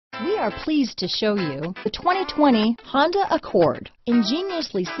We are pleased to show you the 2020 Honda Accord.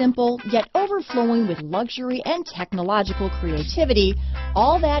 Ingeniously simple, yet overflowing with luxury and technological creativity,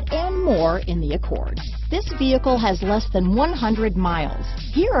 all that and more in the Accord. This vehicle has less than 100 miles.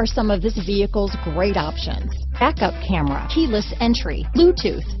 Here are some of this vehicle's great options: backup camera, keyless entry,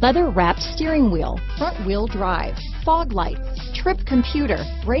 Bluetooth, leather-wrapped steering wheel, front-wheel drive, fog lights, trip computer,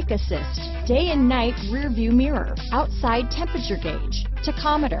 brake assist, day and night rear view mirror, outside temperature gauge,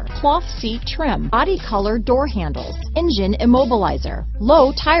 tachometer, cloth seat trim, body color door handles, engine immobilizer,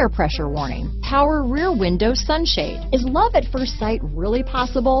 low tire pressure warning, power rear window sunshade. Is love at first sight really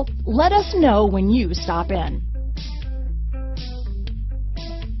possible? Let us know when you stop in.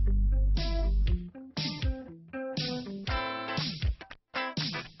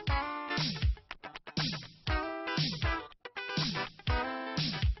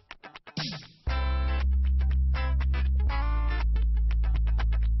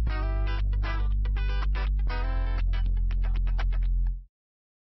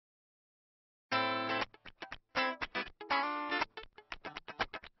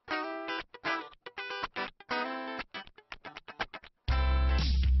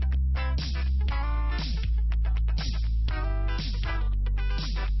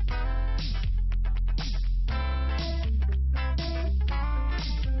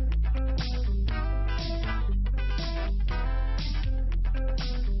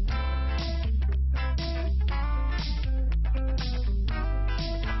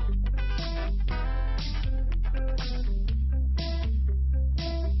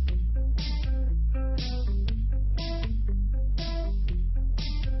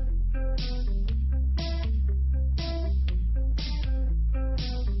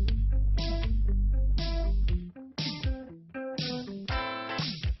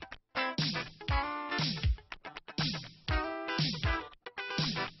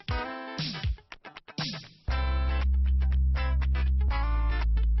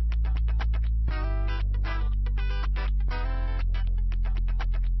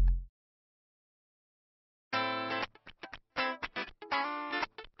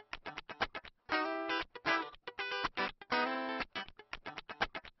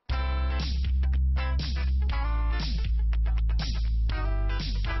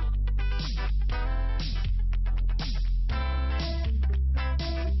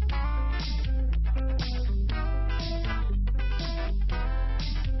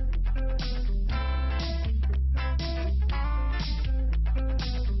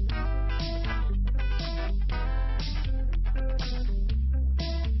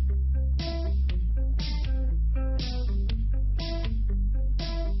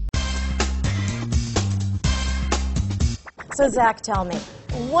 So Zach, tell me,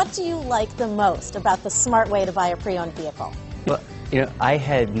 what do you like the most about the smart way to buy a pre-owned vehicle? Well, I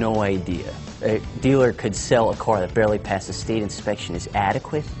had no idea a dealer could sell a car that barely passed the state inspection as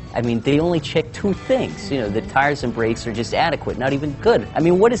adequate. I mean, they only check two things. The tires and brakes are just adequate, not even good. I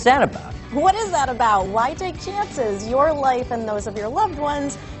mean, what is that about? What is that about? Why take chances? Your life and those of your loved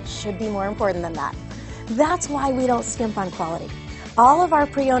ones should be more important than that. That's why we don't skimp on quality. All of our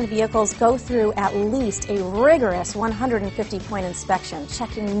pre-owned vehicles go through at least a rigorous 150-point inspection,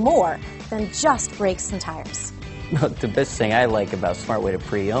 checking more than just brakes and tires. The best thing I like about Smart Way to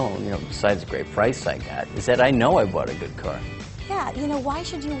Pre-Own, besides the great price I got, is that I know I bought a good car. Yeah, why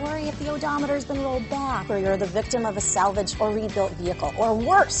should you worry if the odometer's been rolled back, or you're the victim of a salvaged or rebuilt vehicle, or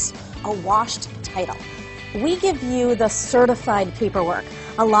worse, a washed title? We give you the certified paperwork,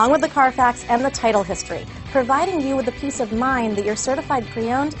 along with the Carfax and the title history, providing you with the peace of mind that your certified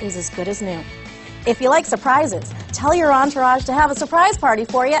pre-owned is as good as new. If you like surprises, tell your entourage to have a surprise party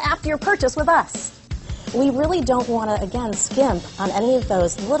for you after your purchase with us. We really don't want to, again, skimp on any of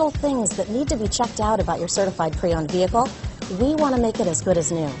those little things that need to be checked out about your certified pre-owned vehicle. We want to make it as good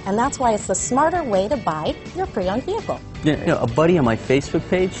as new, and that's why it's the smarter way to buy your pre-owned vehicle. A buddy on my Facebook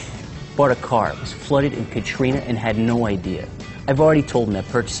page bought a car. It was flooded in Katrina and had no idea. I've already told him that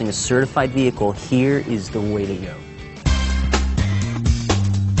purchasing a certified vehicle here is the way to go.